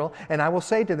of Israel, and I will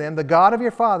say to them, the God of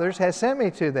your fathers has sent me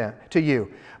to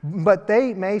you. But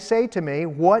they may say to me,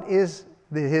 what is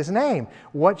his name?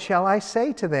 What shall I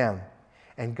say to them?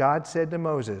 And God said to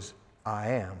Moses, I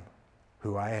am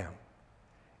who I am.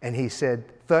 And he said,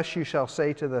 thus you shall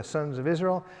say to the sons of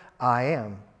Israel, I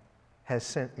am has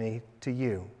sent me to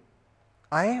you.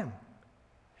 I am.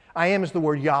 I am is the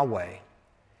word Yahweh.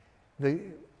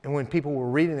 And when people were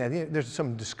reading that, there's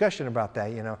some discussion about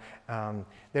that.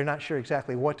 They're not sure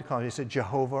exactly what to call it. Is it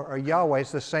Jehovah or Yahweh?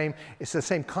 It's the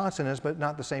same consonants, but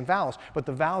not the same vowels. But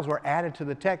the vowels were added to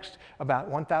the text about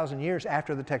 1,000 years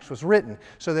after the text was written.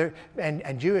 So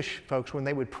and Jewish folks, when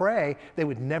they would pray, they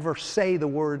would never say the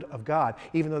word of God,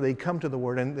 even though they'd come to the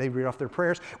word and they'd read off their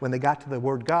prayers. When they got to the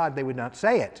word God, they would not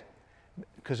say it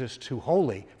because it's too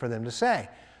holy for them to say.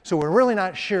 So we're really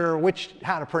not sure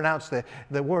how to pronounce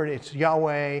the word. It's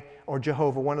Yahweh or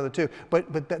Jehovah, one of the two.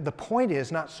 But the point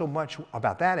is not so much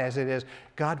about that as it is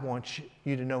God wants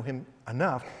you to know him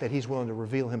enough that he's willing to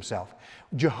reveal himself.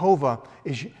 Jehovah,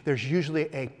 there's usually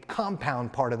a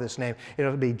compound part of this name.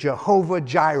 It'll be Jehovah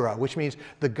Jireh, which means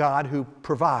the God who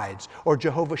provides, or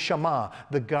Jehovah Shammah,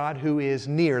 the God who is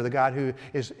near, the God who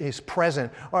is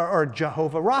present, or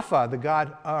Jehovah Rapha, the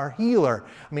God, our healer.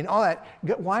 All that.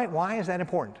 Why is that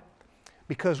important?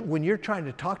 Because when you're trying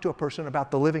to talk to a person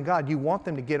about the living God, you want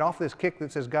them to get off this kick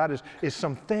that says God is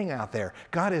something out there.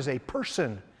 God is a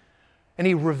person. And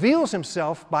he reveals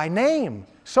himself by name.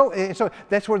 So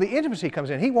that's where the intimacy comes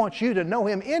in. He wants you to know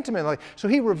him intimately. So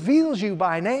he reveals you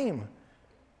by name,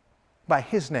 by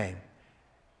his name.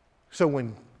 So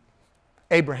when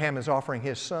Abraham is offering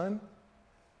his son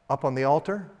up on the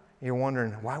altar, you're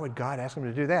wondering, why would God ask him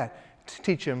to do that? To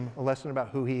teach him a lesson about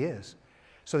who he is.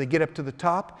 So they get up to the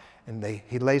top, and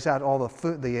he lays out all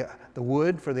the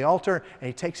wood for the altar, and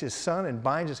he takes his son and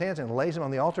binds his hands and lays him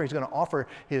on the altar. He's going to offer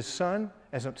his son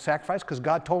as a sacrifice because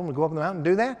God told him to go up on the mountain and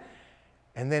do that.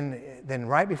 And then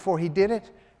right before he did it,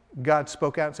 God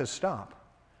spoke out and said, stop.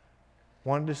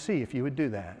 Wanted to see if you would do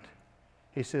that.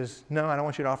 He says, no, I don't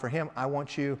want you to offer him. I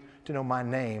want you to know my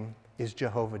name is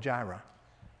Jehovah Jireh,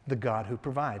 the God who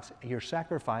provides. Your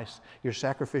sacrifice, your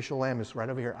sacrificial lamb is right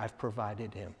over here. I've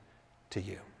provided him to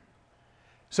you.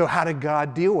 So how did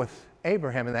God deal with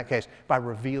Abraham in that case? By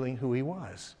revealing who he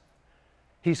was.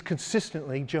 He's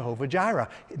consistently Jehovah Jireh.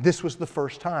 This was the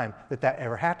first time that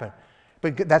ever happened.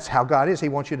 But that's how God is. He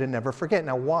wants you to never forget.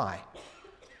 Now why?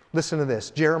 Listen to this.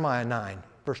 Jeremiah 9,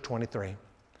 verse 23.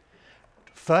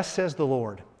 Thus says the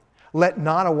Lord, let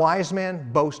not a wise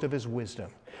man boast of his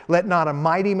wisdom. Let not a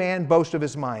mighty man boast of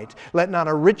his might. Let not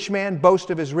a rich man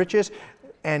boast of his riches.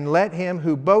 And let him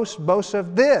who boasts, boast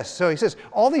of this. So he says,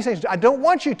 all these things, I don't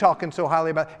want you talking so highly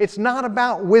about. It's not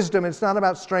about wisdom. It's not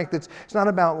about strength. It's not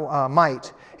about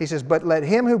might. He says, but let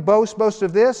him who boasts, boast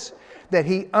of this, that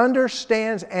he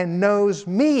understands and knows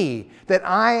me, that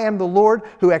I am the Lord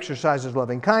who exercises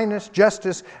loving kindness,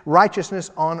 justice,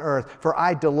 righteousness on earth. For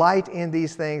I delight in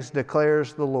these things,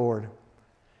 declares the Lord.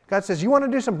 God says, you want to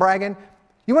do some bragging?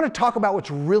 You want to talk about what's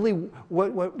really,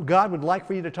 what God would like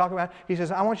for you to talk about? He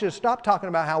says, I want you to stop talking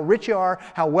about how rich you are,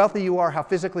 how wealthy you are, how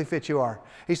physically fit you are.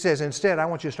 He says, instead, I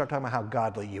want you to start talking about how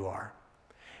godly you are.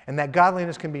 And that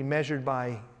godliness can be measured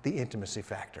by the intimacy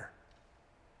factor.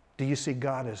 Do you see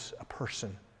God as a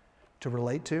person to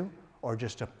relate to, or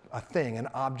just a thing, an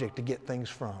object to get things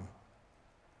from?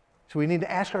 So we need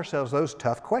to ask ourselves those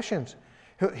tough questions.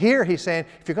 Here he's saying,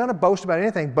 if you're going to boast about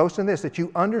anything, boast in this, that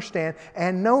you understand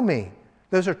and know me.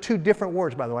 Those are two different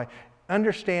words, by the way.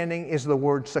 Understanding is the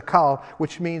word sakal,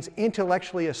 which means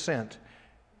intellectually assent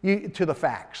to the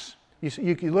facts.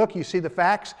 You look, you see the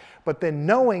facts, but then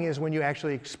knowing is when you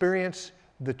actually experience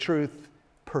the truth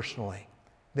personally.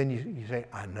 Then you say,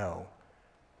 I know.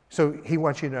 So he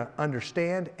wants you to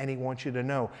understand and he wants you to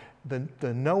know.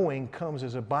 The knowing comes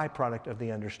as a byproduct of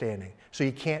the understanding. So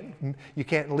you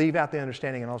can't leave out the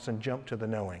understanding and all of a sudden jump to the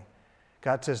knowing.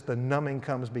 God says the knowing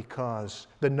comes because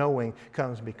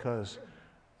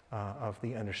of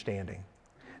the understanding.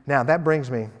 Now that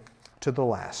brings me to the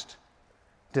last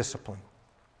discipline.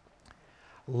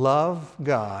 Love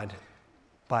God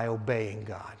by obeying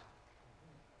God.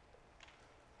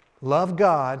 Love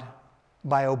God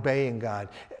by obeying God.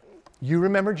 You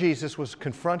remember Jesus was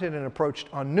confronted and approached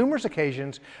on numerous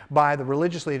occasions by the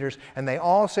religious leaders, and they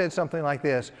all said something like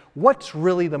this: what's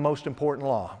really the most important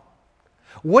law?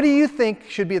 What do you think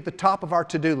should be at the top of our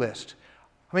to-do list?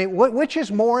 I mean, which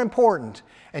is more important?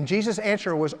 And Jesus'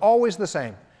 answer was always the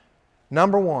same.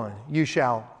 Number one, you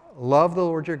shall love the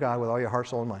Lord your God with all your heart,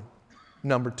 soul, and mind.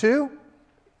 Number two,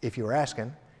 if you were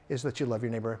asking, is that you love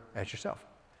your neighbor as yourself.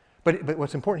 But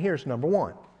what's important here is number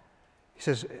one. He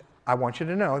says, I want you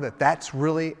to know that that's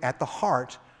really at the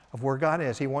heart of where God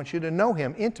is. He wants you to know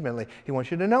him intimately. He wants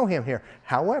you to know him here.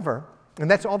 However, and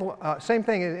that's all the same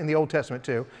thing in the Old Testament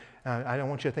too. I don't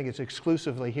want you to think it's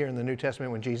exclusively here in the New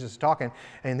Testament when Jesus is talking.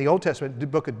 In the Old Testament, the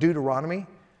book of Deuteronomy,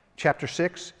 chapter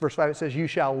 6, verse 5, it says, you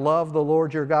shall love the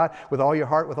Lord your God with all your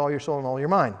heart, with all your soul, and all your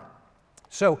mind.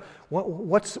 So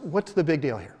what's the big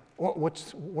deal here?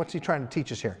 What's he trying to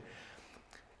teach us here?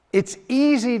 It's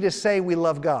easy to say we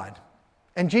love God.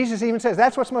 And Jesus even says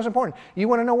that's what's most important. You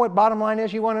want to know what bottom line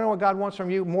is? You want to know what God wants from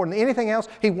you more than anything else?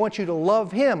 He wants you to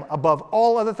love him above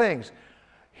all other things.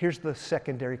 Here's the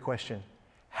secondary question.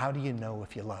 How do you know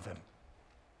if you love him?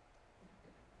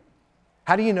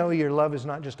 How do you know your love is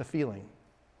not just a feeling?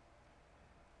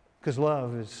 Because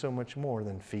love is so much more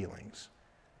than feelings.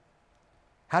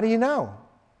 How do you know?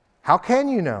 How can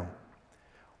you know?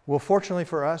 Well, fortunately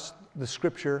for us, the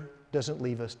Scripture doesn't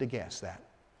leave us to guess that.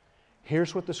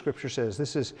 Here's what the Scripture says.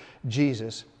 This is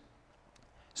Jesus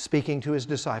speaking to his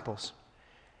disciples.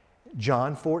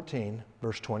 John 14,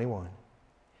 verse 21.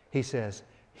 He says,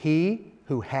 he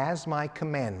who has my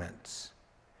commandments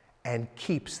and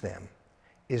keeps them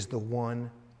is the one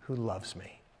who loves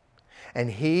me. And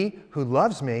he who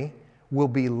loves me will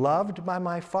be loved by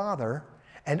my Father,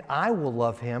 and I will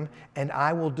love him, and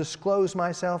I will disclose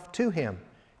myself to him.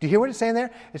 Do you hear what it's saying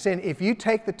there? It's saying if you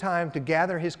take the time to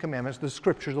gather his commandments, the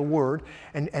Scripture, the Word,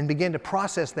 and begin to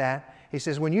process that, he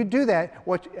says when you do that,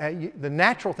 the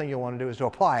natural thing you'll want to do is to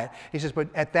apply it. He says, but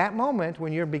at that moment,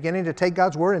 when you're beginning to take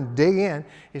God's Word and dig in,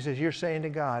 he says, you're saying to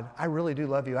God, I really do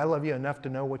love you. I love you enough to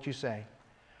know what you say.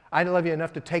 I love you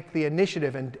enough to take the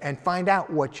initiative and find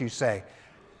out what you say.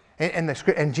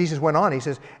 And Jesus went on, he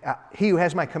says, he who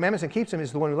has my commandments and keeps them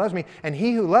is the one who loves me, and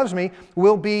he who loves me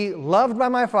will be loved by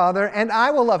my Father, and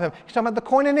I will love him. He's talking about the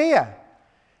koinonia.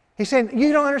 He's saying,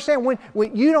 you don't understand,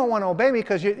 when you don't want to obey me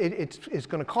because it's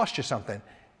going to cost you something.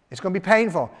 It's going to be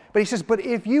painful. But he says, but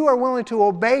if you are willing to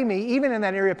obey me, even in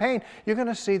that area of pain, you're going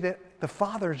to see that the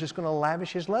Father is just going to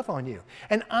lavish his love on you.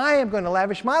 And I am going to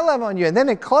lavish my love on you. And then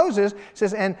it closes, it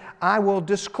says, and I will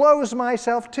disclose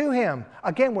myself to him.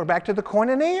 Again, we're back to the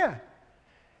koinonia.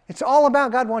 It's all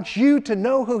about God wants you to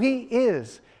know who he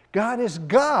is. God is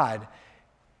God.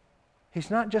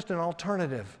 He's not just an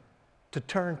alternative to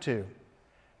turn to.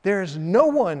 There is no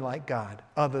one like God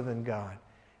other than God.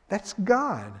 That's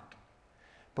God.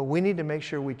 But we need to make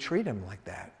sure we treat him like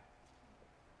that.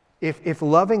 If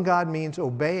loving God means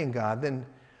obeying God, then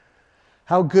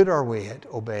how good are we at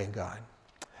obeying God?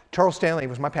 Charles Stanley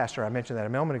was my pastor. I mentioned that a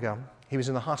moment ago. He was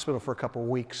in the hospital for a couple of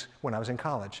weeks when I was in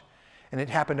college. And it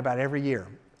happened about every year.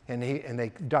 And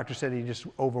the doctor said he just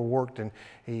overworked and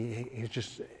he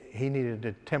needed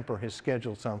to temper his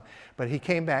schedule some. But he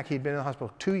came back. He'd been in the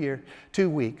hospital 2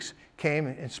 weeks, came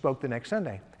and spoke the next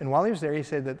Sunday. And while he was there, he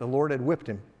said that the Lord had whipped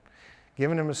him,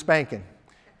 given him a spanking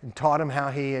and taught him how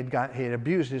he had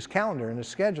abused his calendar and his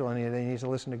schedule, and he needs to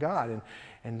listen to God.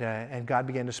 And God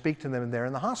began to speak to them there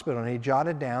in the hospital. And he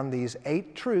jotted down these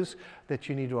 8 truths that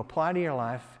you need to apply to your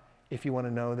life if you want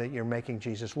to know that you're making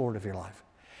Jesus Lord of your life.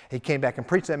 He came back and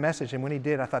preached that message, and when he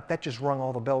did, I thought, that just rung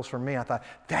all the bells for me. I thought,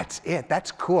 that's it,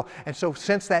 that's cool. And so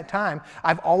since that time,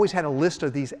 I've always had a list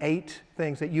of these 8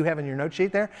 things that you have in your note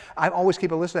sheet there. I always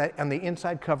keep a list of that on the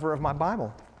inside cover of my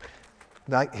Bible.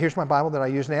 Here's my Bible that I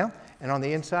use now, and on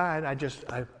the inside,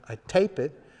 I tape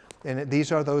it, and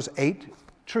these are those 8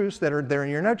 truths that are there in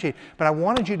your note sheet. But I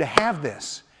wanted you to have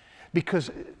this,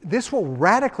 because this will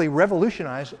radically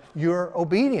revolutionize your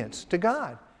obedience to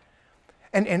God.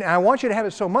 And I want you to have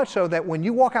it so much so that when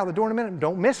you walk out the door in a minute,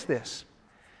 don't miss this.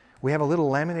 We have a little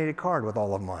laminated card with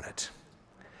all of them on it.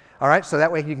 All right, so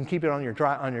that way you can keep it on your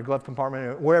glove compartment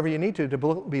or wherever you need to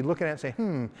be looking at it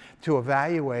and say, to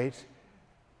evaluate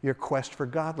your quest for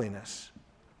godliness.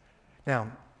 Now,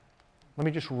 let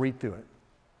me just read through it,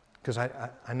 because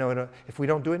I know if we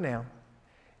don't do it now,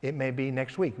 it may be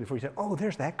next week before you say, oh,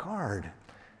 there's that card.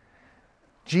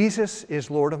 Jesus is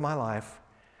Lord of my life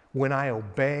when I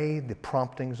obey the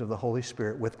promptings of the Holy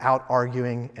Spirit without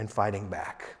arguing and fighting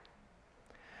back.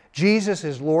 Jesus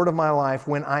is Lord of my life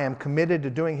when I am committed to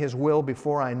doing His will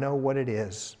before I know what it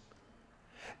is.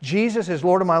 Jesus is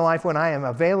Lord of my life when I am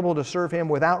available to serve Him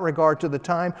without regard to the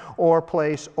time or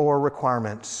place or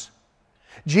requirements.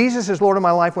 Jesus is Lord of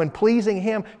my life when pleasing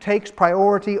Him takes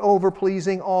priority over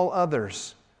pleasing all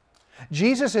others.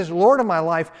 Jesus is Lord of my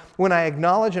life when I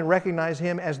acknowledge and recognize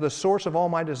Him as the source of all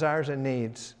my desires and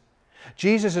needs.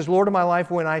 Jesus is Lord of my life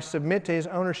when I submit to His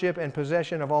ownership and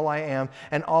possession of all I am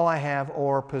and all I have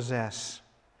or possess.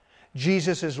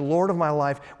 Jesus is Lord of my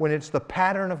life when it's the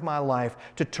pattern of my life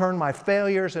to turn my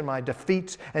failures and my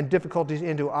defeats and difficulties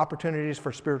into opportunities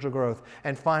for spiritual growth.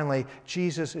 And finally,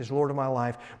 Jesus is Lord of my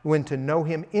life when to know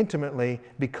Him intimately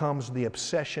becomes the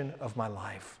obsession of my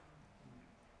life.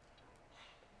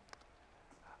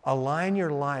 Align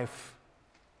your life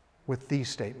with these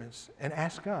statements and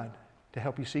ask God to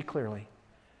help you see clearly.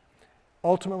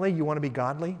 Ultimately, you want to be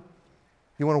godly.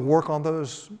 You want to work on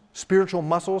those spiritual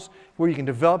muscles where you can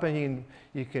develop and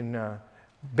you can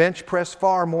bench press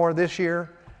far more this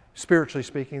year, spiritually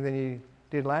speaking, than you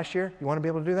did last year. You want to be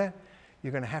able to do that?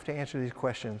 You're going to have to answer these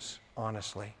questions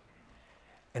honestly.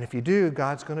 And if you do,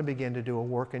 God's going to begin to do a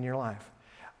work in your life.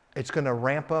 It's going to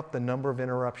ramp up the number of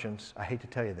interruptions. I hate to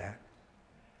tell you that.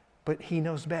 But He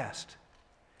knows best.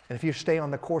 And if you stay on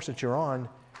the course that you're on,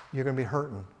 you're going to be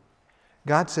hurting.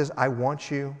 God says, I want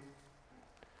you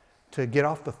to get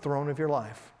off the throne of your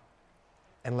life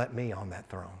and let me on that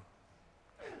throne.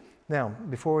 Now,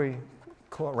 before we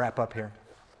wrap up here,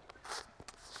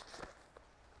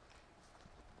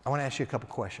 I want to ask you a couple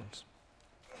questions.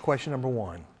 Question number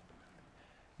 1.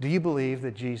 Do you believe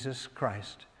that Jesus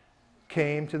Christ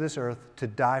came to this earth to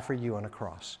die for you on a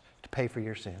cross, to pay for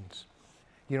your sins?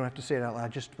 You don't have to say it out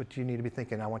loud, just what you need to be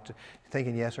thinking. I want to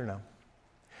thinking yes or no.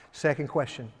 Second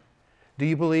question, do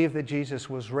you believe that Jesus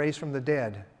was raised from the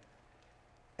dead,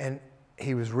 and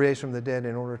He was raised from the dead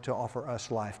in order to offer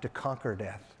us life, to conquer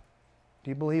death?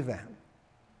 Do you believe that?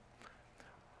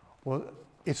 Well,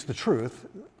 it's the truth,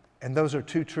 and those are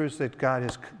 2 truths that God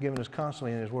has given us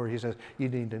constantly in His Word. He says you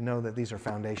need to know that these are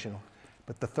foundational.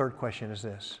 But the third question is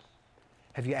this: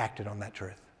 have you acted on that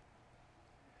truth?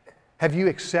 Have you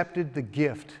accepted the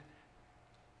gift?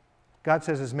 God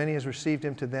says, as many as received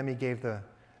Him, to them He gave the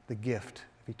gift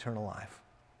of eternal life.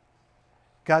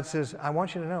 God says, I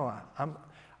want you to know,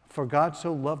 for God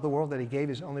so loved the world that He gave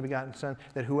His only begotten Son,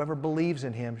 that whoever believes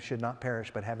in Him should not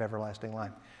perish but have everlasting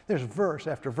life. There's verse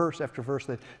after verse after verse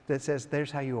that says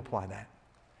there's how you apply that.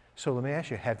 So let me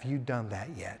ask you, have you done that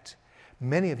yet?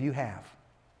 Many of you have,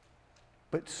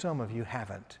 but some of you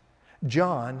haven't.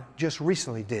 John just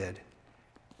recently did.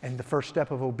 And the first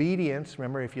step of obedience,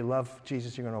 remember, if you love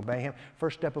Jesus, you're going to obey Him.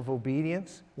 First step of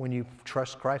obedience, when you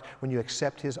trust Christ, when you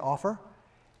accept His offer,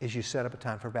 is you set up a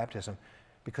time for baptism.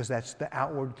 Because that's the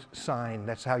outward sign.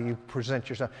 That's how you present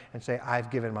yourself and say, I've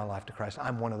given my life to Christ.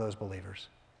 I'm one of those believers.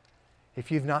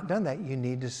 If you've not done that, you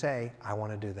need to say, I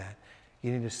want to do that.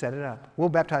 You need to set it up. We'll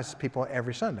baptize people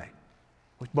every Sunday,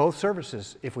 with both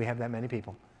services, if we have that many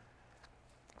people.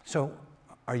 So,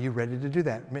 are you ready to do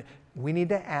that? We need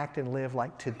to act and live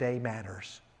like today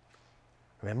matters.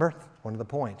 Remember, one of the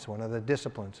points, one of the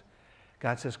disciplines.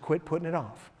 God says, quit putting it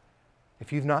off.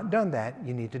 If you've not done that,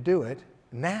 you need to do it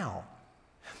now.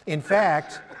 In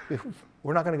fact,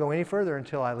 we're not going to go any further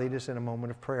until I lead us in a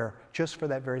moment of prayer, just for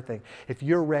that very thing. If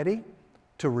you're ready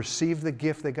to receive the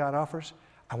gift that God offers,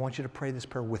 I want you to pray this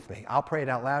prayer with me. I'll pray it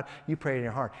out loud. You pray it in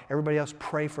your heart. Everybody else,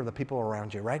 pray for the people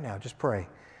around you right now. Just pray.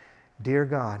 Dear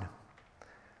God,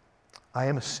 I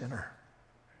am a sinner.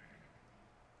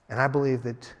 And I believe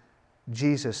that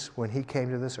Jesus, when he came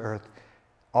to this earth,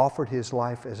 offered his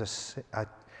life as a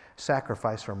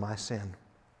sacrifice for my sin.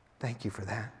 Thank you for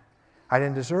that. I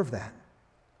didn't deserve that,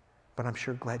 but I'm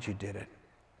sure glad you did it.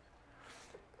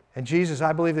 And Jesus,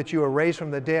 I believe that you were raised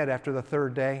from the dead after the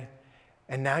third day,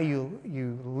 and now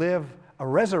you live a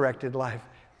resurrected life,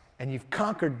 and you've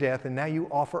conquered death, and now you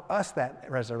offer us that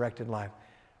resurrected life.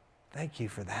 Thank you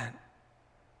for that.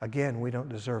 Again, we don't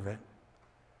deserve it,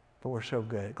 but we're so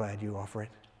glad you offer it.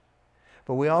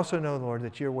 But we also know, Lord,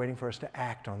 that you're waiting for us to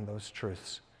act on those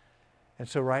truths. And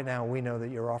so right now we know that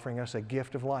you're offering us a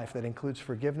gift of life that includes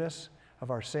forgiveness of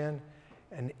our sin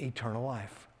and eternal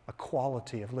life, a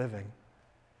quality of living.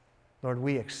 Lord,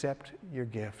 we accept your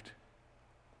gift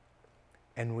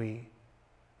and we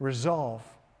resolve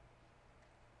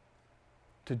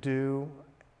to do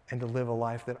and to live a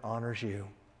life that honors you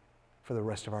for the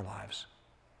rest of our lives.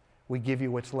 We give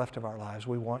you what's left of our lives.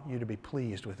 We want you to be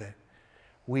pleased with it.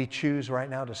 We choose right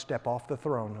now to step off the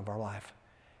throne of our life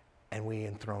and we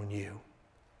enthrone you.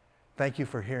 Thank you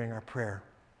for hearing our prayer.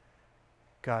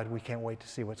 God, we can't wait to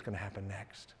see what's going to happen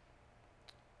next.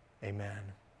 Amen.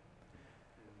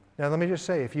 Now let me just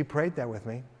say, if you prayed that with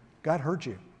me, God heard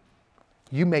you.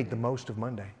 You made the most of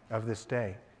Monday, of this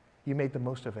day. You made the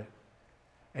most of it.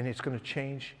 And it's going to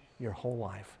change your whole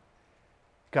life.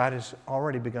 God has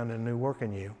already begun a new work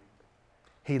in you.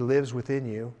 He lives within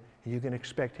you, and you can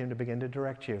expect him to begin to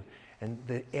direct you. And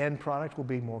the end product will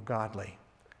be more godly.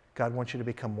 God wants you to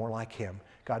become more like him.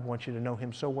 God wants you to know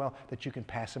him so well that you can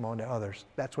pass him on to others.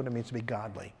 That's what it means to be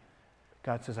godly.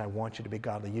 God says, I want you to be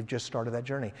godly. You've just started that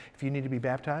journey. If you need to be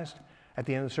baptized, at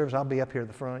the end of the service, I'll be up here at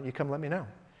the front. You come let me know.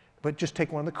 But just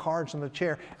take one of the cards on the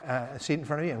chair, seat in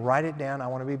front of you, and write it down. I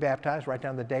want to be baptized. Write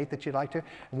down the date that you'd like to,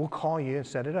 and we'll call you and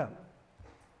set it up.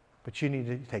 But you need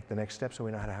to take the next step so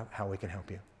we know how we can help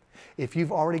you. If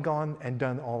you've already gone and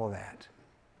done all of that,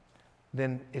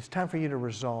 then it's time for you to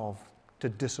resolve to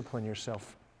discipline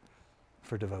yourself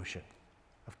for devotion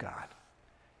of God.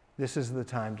 This is the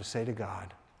time to say to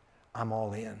God, I'm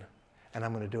all in, and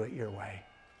I'm going to do it your way.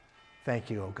 Thank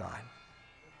you, oh God.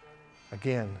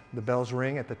 Again, the bells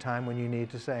ring at the time when you need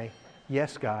to say,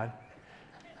 yes, God.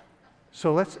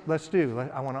 So let's I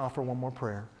want to offer one more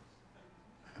prayer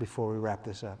before we wrap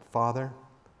this up. Father,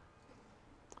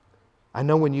 I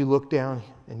know when you look down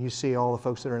and you see all the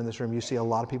folks that are in this room, you see a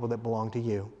lot of people that belong to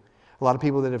you. A lot of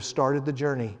people that have started the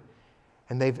journey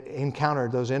and they've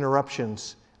encountered those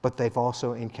interruptions, but they've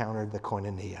also encountered the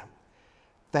koinonia.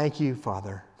 Thank you,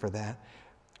 Father, for that.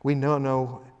 We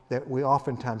know that we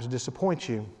oftentimes disappoint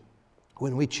you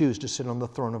when we choose to sit on the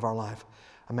throne of our life.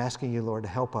 I'm asking you, Lord, to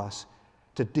help us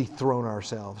to dethrone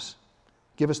ourselves.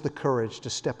 Give us the courage to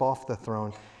step off the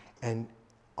throne and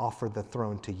offer the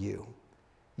throne to you.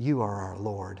 You are our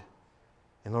Lord.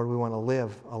 And Lord, we want to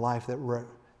live a life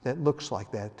that looks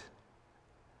like that.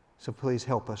 So please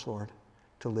help us, Lord,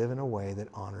 to live in a way that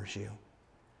honors you.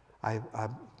 I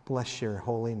bless your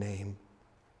holy name.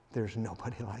 There's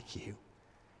nobody like you.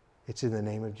 It's in the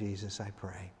name of Jesus I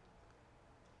pray.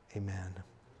 Amen.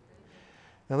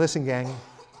 Now listen, gang,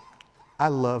 I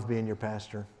love being your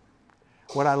pastor.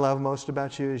 What I love most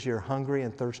about you is you're hungry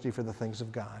and thirsty for the things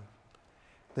of God.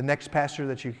 The next pastor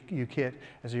that you get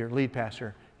as your lead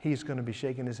pastor, he's going to be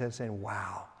shaking his head saying,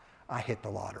 wow, I hit the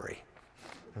lottery.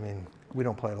 I mean, we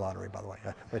don't play the lottery, by the way.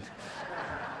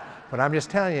 But I'm just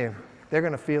telling you, they're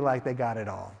going to feel like they got it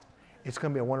all. It's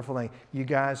going to be a wonderful thing. You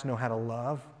guys know how to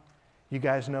love. You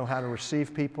guys know how to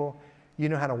receive people. You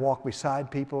know how to walk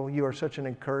beside people. You are such an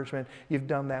encouragement. You've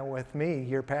done that with me,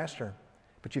 your pastor,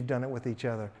 but you've done it with each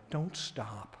other. Don't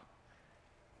stop.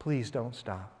 Please don't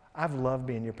stop. I've loved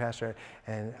being your pastor,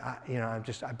 and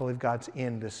I believe God's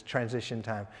in this transition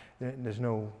time. There's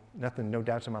no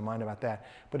doubts in my mind about that.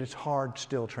 But it's hard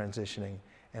still transitioning,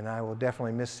 and I will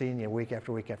definitely miss seeing you week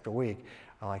after week after week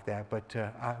like that. But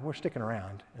we're sticking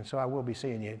around, and so I will be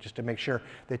seeing you just to make sure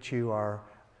that you are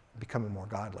becoming more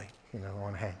godly.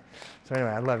 On hang. So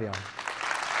anyway, I love y'all.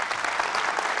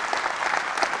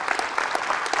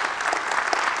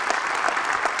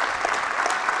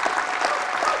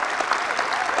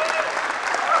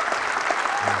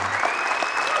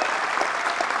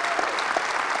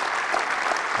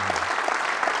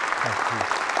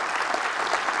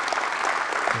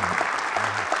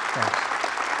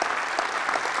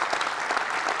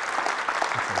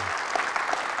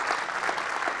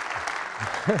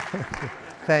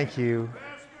 Thank you.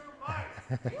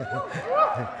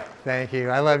 Thank you.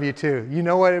 I love you too. You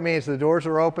know what it means. The doors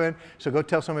are open, so go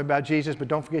tell somebody about Jesus, but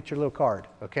don't forget your little card,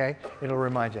 okay? It'll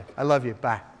remind you. I love you.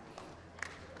 Bye.